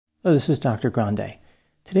Hello, this is Dr. Grande.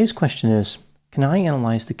 Today's question is, can I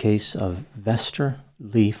analyze the case of Vester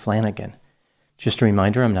Flanagan? Just a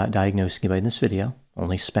reminder, I'm not diagnosing anybody in this video,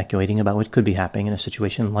 only speculating about what could be happening in a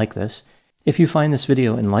situation like this. If you find this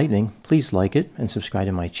video enlightening, please like it and subscribe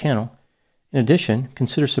to my channel. In addition,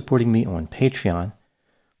 consider supporting me on Patreon.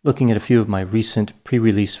 Looking at a few of my recent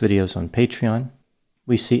pre-release videos on Patreon,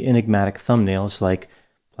 we see enigmatic thumbnails like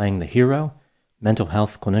Playing the Hero, Mental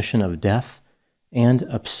Health Clinician of Death, and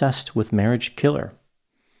Obsessed with Marriage Killer.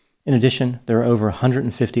 In addition, there are over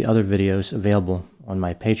 150 other videos available on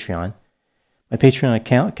my Patreon. My Patreon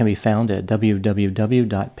account can be found at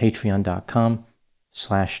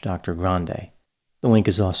www.patreon.com/drgrande. The link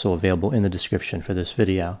is also available in the description for this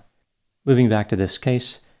video. Moving back to this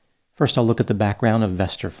case, first I'll look at the background of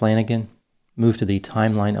Vester Flanagan, move to the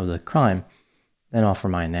timeline of the crime, then offer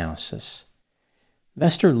my analysis.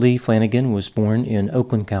 Vester Flanagan was born in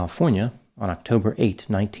Oakland, California on October 8,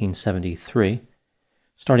 1973.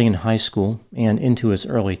 Starting in high school and into his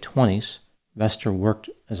early 20s, Vester worked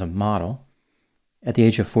as a model. At the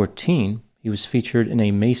age of 14, he was featured in a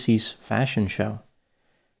Macy's fashion show.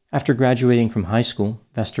 After graduating from high school,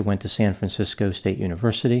 Vester went to San Francisco State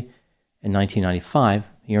University. In 1995,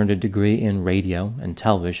 he earned a degree in radio and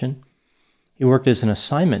television. He worked as an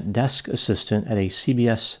assignment desk assistant at a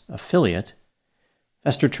CBS affiliate.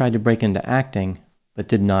 Vester tried to break into acting, but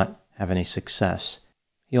did not have any success.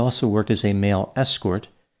 He also worked as a male escort.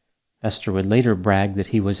 Vester would later brag that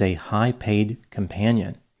he was a high-paid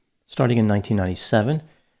companion. Starting in 1997,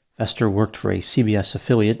 Vester worked for a CBS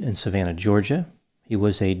affiliate in Savannah, Georgia. He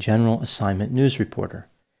was a general assignment news reporter.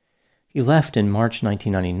 He left in March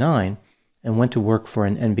 1999 and went to work for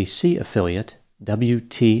an NBC affiliate,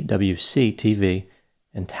 WTWC-TV,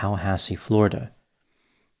 in Tallahassee, Florida.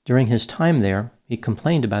 During his time there, he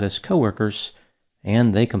complained about his coworkers,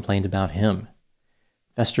 and they complained about him.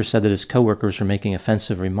 Vester said that his coworkers were making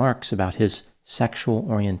offensive remarks about his sexual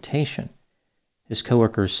orientation. His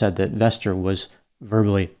coworkers said that Vester was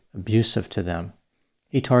verbally abusive to them.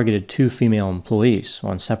 He targeted 2 female employees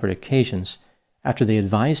on separate occasions after they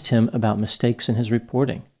advised him about mistakes in his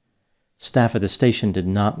reporting. Staff at the station did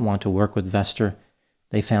not want to work with Vester.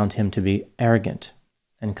 They found him to be arrogant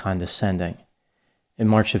and condescending. In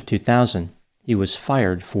March of 2000, he was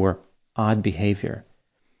fired for odd behavior.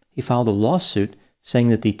 He filed a lawsuit saying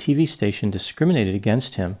that the TV station discriminated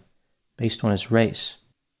against him based on his race.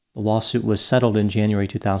 The lawsuit was settled in January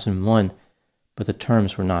 2001, but the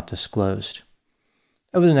terms were not disclosed.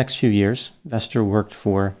 Over the next few years, Vester worked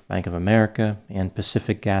for Bank of America and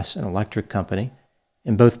Pacific Gas and Electric Company.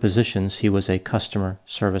 In both positions, he was a customer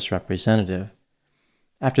service representative.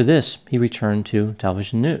 After this, he returned to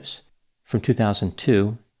television news. From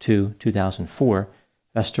 2002 to 2004,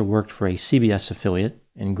 Vester worked for a CBS affiliate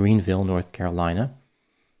in Greenville, North Carolina.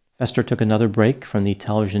 Vester took another break from the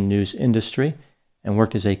television news industry and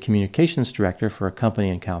worked as a communications director for a company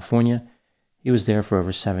in California. He was there for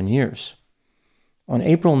over 7 years. On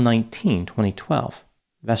April 19, 2012,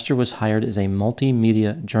 Vester was hired as a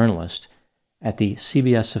multimedia journalist at the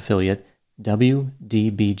CBS affiliate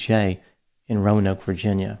WDBJ in Roanoke,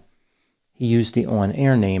 Virginia. He used the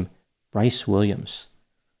on-air name Bryce Williams.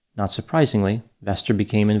 Not surprisingly, Vester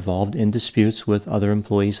became involved in disputes with other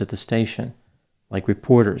employees at the station, like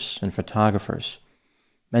reporters and photographers.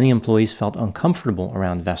 Many employees felt uncomfortable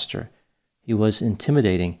around Vester. He was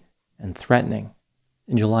intimidating and threatening.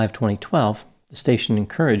 In July of 2012, the station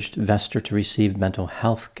encouraged Vester to receive mental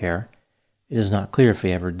health care. It is not clear if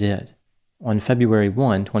he ever did. On February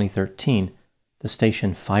 1, 2013, the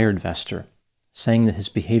station fired Vester, saying that his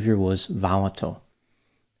behavior was volatile.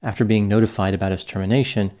 After being notified about his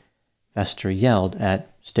termination, Vester yelled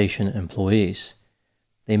at station employees.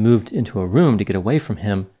 They moved into a room to get away from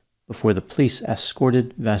him before the police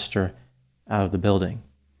escorted Vester out of the building.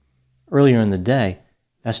 Earlier in the day,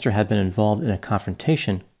 Vester had been involved in a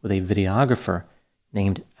confrontation with a videographer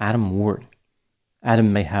named Adam Ward.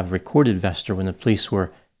 Adam may have recorded Vester when the police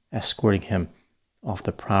were escorting him off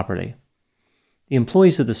the property. The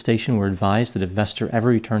employees of the station were advised that if Vester ever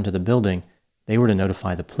returned to the building, they were to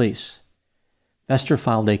notify the police. Vester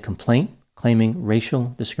filed a complaint claiming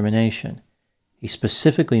racial discrimination. He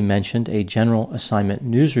specifically mentioned a general assignment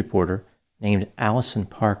news reporter named Allison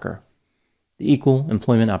Parker. The Equal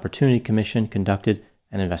Employment Opportunity Commission conducted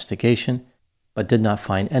an investigation, but did not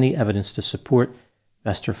find any evidence to support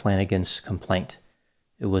Vester Flanagan's complaint.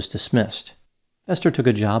 It was dismissed. Vester took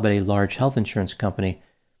a job at a large health insurance company,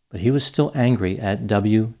 but he was still angry at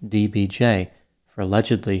WDBJ for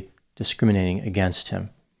allegedly discriminating against him.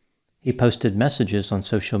 He posted messages on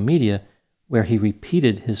social media where he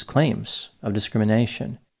repeated his claims of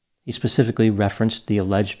discrimination. He specifically referenced the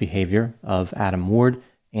alleged behavior of Adam Ward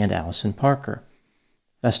and Allison Parker.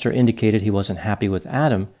 Vester indicated he wasn't happy with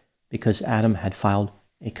Adam because Adam had filed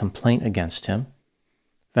a complaint against him.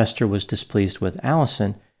 Vester was displeased with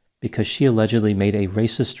Allison because she allegedly made a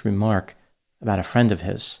racist remark about a friend of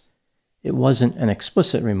his. It wasn't an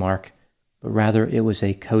explicit remark, but rather it was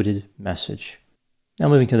a coded message. Now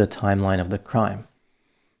moving to the timeline of the crime.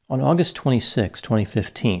 On August 26,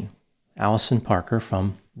 2015, Allison Parker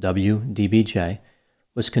from WDBJ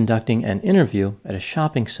was conducting an interview at a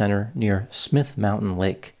shopping center near Smith Mountain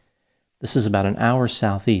Lake. This is about an hour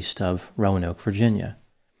southeast of Roanoke, Virginia.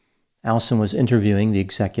 Allison was interviewing the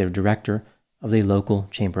executive director of the local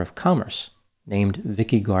Chamber of Commerce, named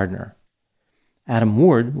Vicki Gardner. Adam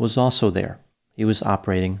Ward was also there. He was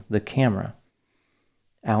operating the camera.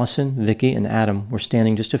 Allison, Vicki, and Adam were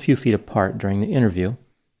standing just a few feet apart during the interview,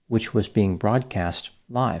 which was being broadcast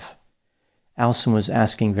live. Allison was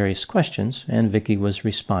asking various questions, and Vicki was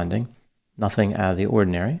responding, nothing out of the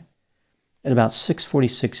ordinary. At about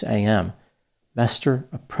 6:46 a.m., Vester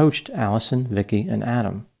approached Allison, Vicki, and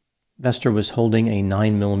Adam. Vester was holding a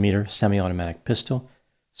 9mm semi-automatic pistol,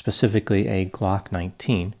 specifically a Glock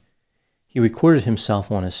 19. He recorded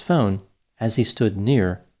himself on his phone as he stood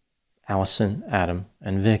near Allison, Adam,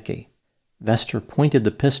 and Vicki. Vester pointed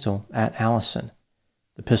the pistol at Allison.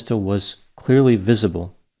 The pistol was clearly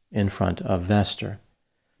visible in front of Vester.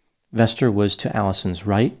 Vester was to Allison's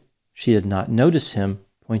right. She did not notice him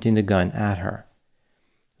pointing the gun at her.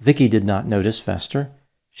 Vicki did not notice Vester.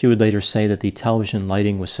 She would later say that the television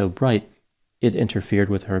lighting was so bright it interfered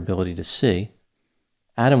with her ability to see.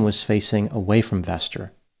 Adam was facing away from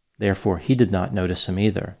Vester. Therefore, he did not notice him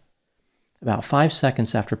either. About 5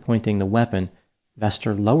 seconds after pointing the weapon,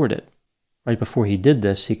 Vester lowered it. Right before he did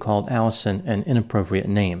this, he called Allison an inappropriate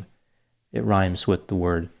name. It rhymes with the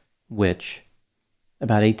word witch.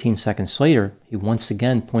 About 18 seconds later, he once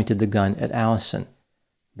again pointed the gun at Allison.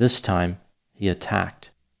 This time, he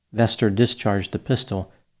attacked. Vester discharged the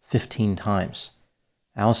pistol 15 times.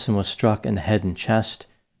 Allison was struck in the head and chest.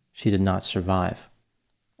 She did not survive.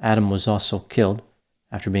 Adam was also killed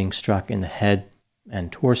after being struck in the head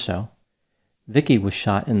and torso. Vicki was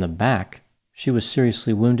shot in the back. She was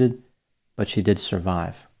seriously wounded, but she did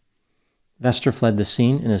survive. Vester fled the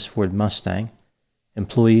scene in his Ford Mustang.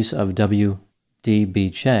 Employees of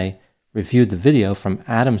WDBJ reviewed the video from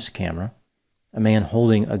Adam's camera. A man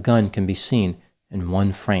holding a gun can be seen in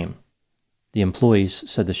one frame. The employees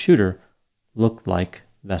said the shooter looked like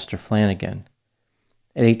Vester Flanagan.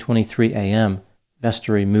 At 8:23 a.m.,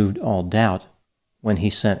 Vester removed all doubt when he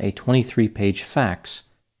sent a 23-page fax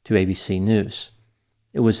to ABC News.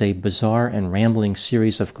 It was a bizarre and rambling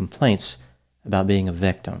series of complaints about being a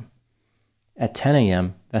victim. At 10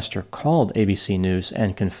 a.m., Vester called ABC News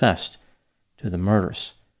and confessed to the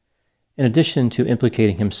murders. In addition to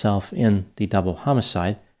implicating himself in the double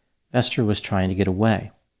homicide, Vester was trying to get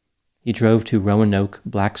away. He drove to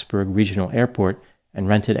Roanoke-Blacksburg Regional Airport and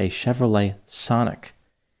rented a Chevrolet Sonic.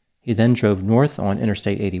 He then drove north on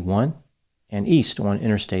Interstate 81 and east on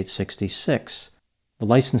Interstate 66. The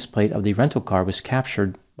license plate of the rental car was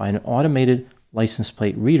captured by an automated license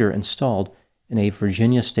plate reader installed in a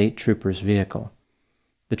Virginia State Trooper's vehicle.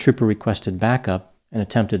 The trooper requested backup and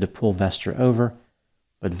attempted to pull Vester over,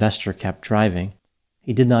 but Vester kept driving.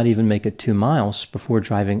 He did not even make it 2 miles before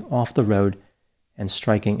driving off the road and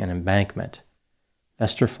striking an embankment.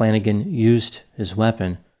 Vester Flanagan used his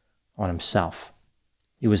weapon on himself.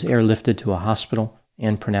 He was airlifted to a hospital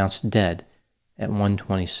and pronounced dead at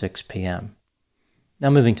 1:26 p.m. Now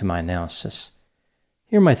moving to my analysis.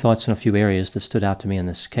 Here are my thoughts on a few areas that stood out to me in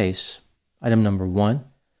this case. Item number 1.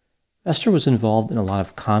 Vester was involved in a lot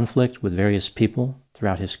of conflict with various people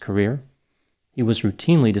throughout his career. He was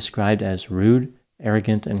routinely described as rude,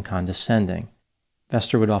 arrogant, and condescending.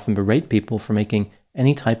 Vester would often berate people for making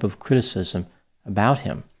any type of criticism about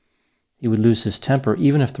him. He would lose his temper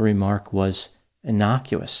even if the remark was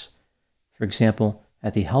innocuous. For example,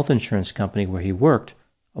 at the health insurance company where he worked,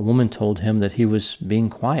 a woman told him that he was being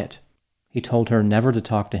quiet. He told her never to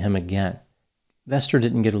talk to him again. Vester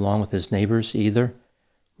didn't get along with his neighbors either.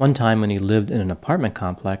 One time when he lived in an apartment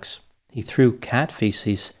complex, he threw cat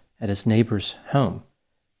feces at his neighbor's home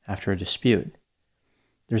after a dispute.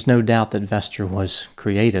 There's no doubt that Vester was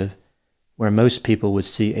creative. Where most people would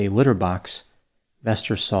see a litter box,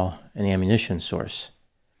 Vester saw an ammunition source.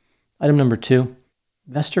 Item number 2.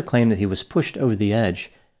 Vester claimed that he was pushed over the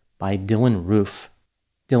edge by Dylan Roof.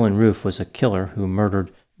 Dylan Roof was a killer who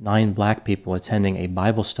murdered 9 black people attending a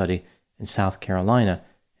Bible study in South Carolina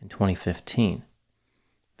in 2015.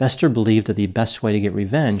 Vester believed that the best way to get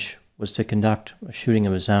revenge was to conduct a shooting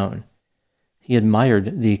of his own. He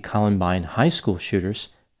admired the Columbine High School shooters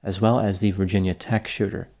as well as the Virginia Tech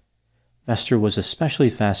shooter. Vester was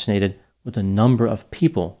especially fascinated with the number of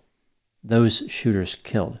people those shooters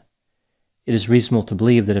killed. It is reasonable to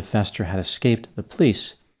believe that if Vester had escaped the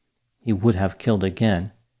police, he would have killed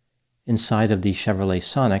again. Inside of the Chevrolet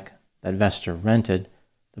Sonic that Vester rented,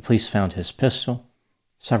 the police found his pistol,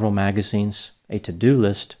 several magazines, a to-do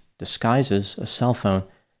list, disguises, a cell phone,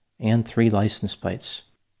 and 3 license plates.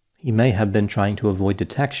 He may have been trying to avoid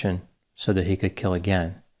detection so that he could kill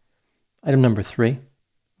again. Item number 3.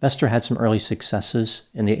 Vester had some early successes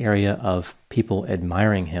in the area of people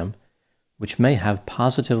admiring him, which may have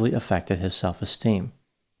positively affected his self-esteem,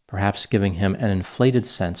 perhaps giving him an inflated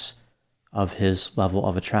sense of his level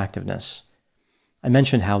of attractiveness. I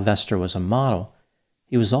mentioned how Vester was a model.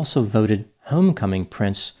 He was also voted homecoming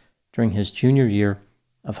prince during his junior year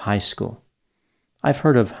of high school. I've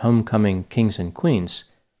heard of homecoming kings and queens,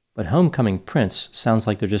 but homecoming prince sounds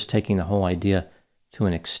like they're just taking the whole idea to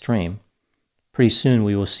an extreme. Pretty soon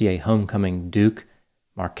we will see a homecoming duke,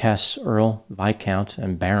 marquess, earl, viscount,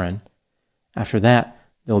 and baron. After that,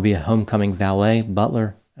 there will be a homecoming valet,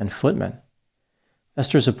 butler, and footman.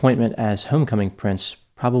 Vester's appointment as homecoming prince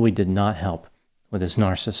probably did not help with his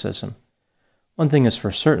narcissism. One thing is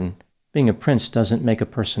for certain, being a prince doesn't make a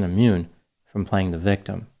person immune from playing the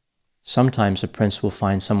victim. Sometimes a prince will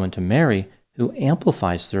find someone to marry who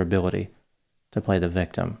amplifies their ability to play the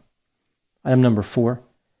victim. Item number 4.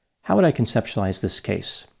 How would I conceptualize this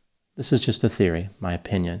case? This is just a theory, my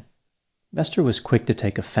opinion. Vester was quick to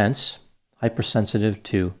take offense, hypersensitive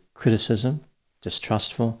to criticism,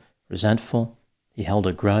 distrustful, resentful. He held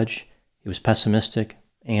a grudge. He was pessimistic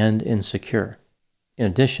and insecure. In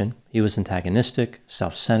addition, he was antagonistic,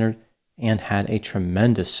 self-centered, and had a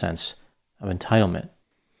tremendous sense of entitlement.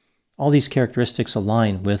 All these characteristics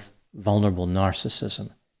align with vulnerable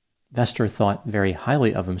narcissism. Vester thought very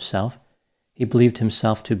highly of himself. He believed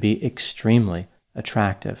himself to be extremely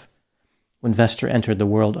attractive. When Vester entered the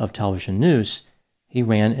world of television news, he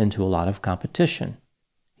ran into a lot of competition.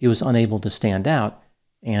 He was unable to stand out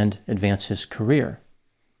and advance his career.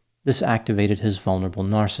 This activated his vulnerable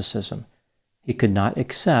narcissism. He could not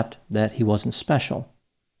accept that he wasn't special.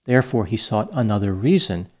 Therefore, he sought another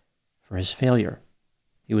reason for his failure.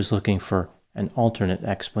 He was looking for an alternate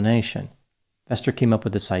explanation. Vester came up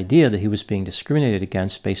with this idea that he was being discriminated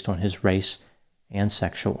against based on his race and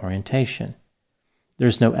sexual orientation. There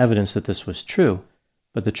is no evidence that this was true,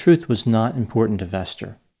 but the truth was not important to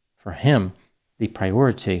Vester. For him, the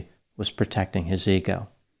priority was protecting his ego.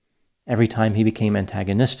 Every time he became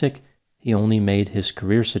antagonistic, he only made his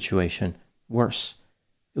career situation worse.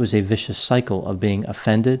 It was a vicious cycle of being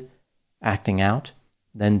offended, acting out,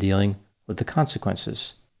 then dealing with the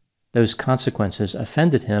consequences. Those consequences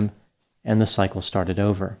offended him, and the cycle started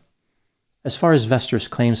over. As far as Vester's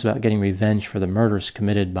claims about getting revenge for the murders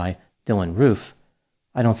committed by Dylan Roof,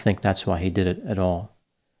 I don't think that's why he did it at all.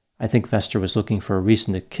 I think Vester was looking for a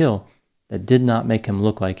reason to kill that did not make him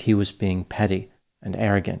look like he was being petty and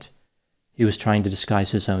arrogant. He was trying to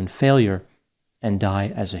disguise his own failure and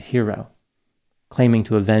die as a hero. Claiming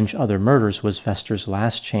to avenge other murders was Vester's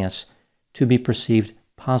last chance to be perceived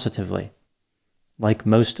positively. Like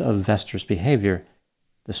most of Vester's behavior,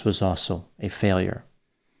 this was also a failure.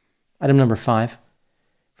 Item number 5.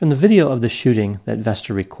 From the video of the shooting that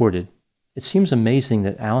Vester recorded, it seems amazing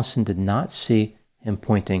that Allison did not see him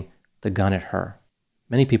pointing the gun at her.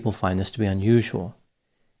 Many people find this to be unusual.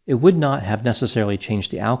 It would not have necessarily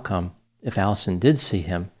changed the outcome if Allison did see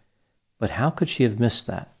him, but how could she have missed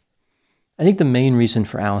that? I think the main reason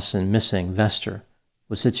for Allison missing Vester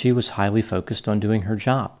was that she was highly focused on doing her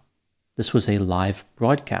job. This was a live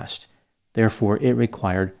broadcast, therefore it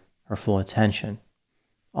required her full attention.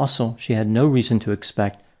 Also, she had no reason to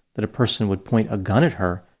expect that a person would point a gun at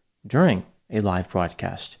her during a live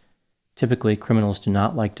broadcast. Typically, criminals do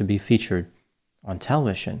not like to be featured on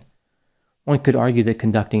television. One could argue that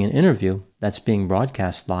conducting an interview that's being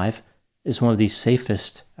broadcast live is one of the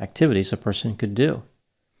safest activities a person could do.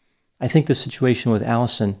 I think the situation with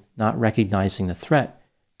Allison not recognizing the threat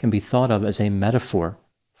can be thought of as a metaphor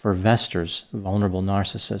for Vester's vulnerable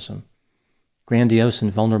narcissism. Grandiose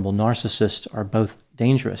and vulnerable narcissists are both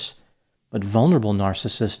dangerous, but vulnerable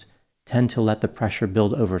narcissists tend to let the pressure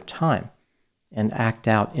build over time and act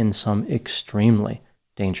out in some extremely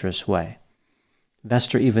dangerous way.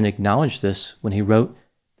 Vester even acknowledged this when he wrote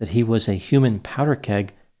that he was a human powder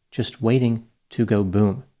keg just waiting to go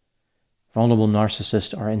boom. Vulnerable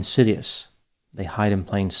narcissists are insidious. They hide in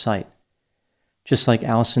plain sight. Just like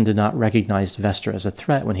Allison did not recognize Vester as a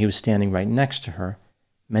threat when he was standing right next to her,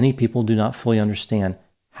 many people do not fully understand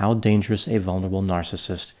how dangerous a vulnerable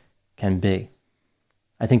narcissist can be.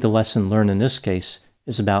 I think the lesson learned in this case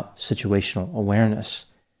is about situational awareness.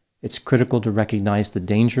 It's critical to recognize the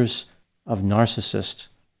dangers of narcissists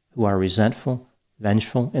who are resentful,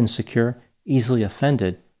 vengeful, insecure, easily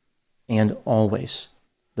offended, and always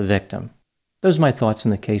the victim. Those are my thoughts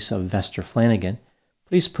in the case of Vester Flanagan.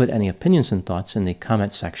 Please put any opinions and thoughts in the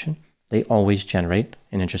comment section. They always generate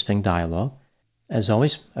an interesting dialogue. As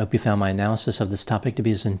always, I hope you found my analysis of this topic to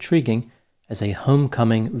be as intriguing as a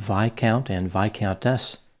homecoming Viscount and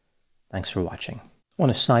Viscountess. Thanks for watching. On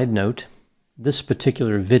a side note, this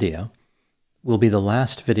particular video will be the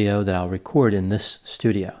last video that I'll record in this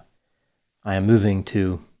studio. I am moving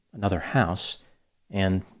to another house,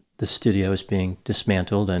 and this studio is being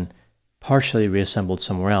dismantled and partially reassembled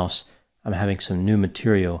somewhere else. I'm having some new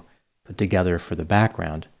material put together for the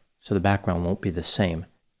background, so the background won't be the same.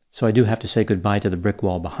 So I do have to say goodbye to the brick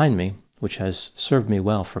wall behind me, which has served me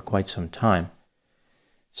well for quite some time.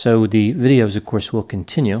 So the videos, of course, will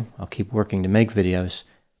continue. I'll keep working to make videos,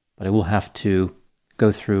 but I will have to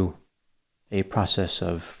go through a process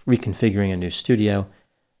of reconfiguring a new studio.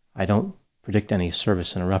 I don't predict any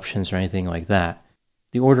service interruptions or anything like that.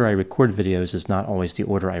 The order I record videos is not always the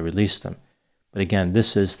order I release them. But again,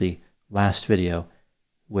 this is the last video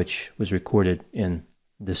which was recorded in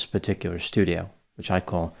this particular studio, which I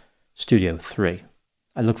call Studio 3.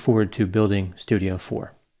 I look forward to building Studio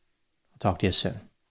 4. I'll talk to you soon.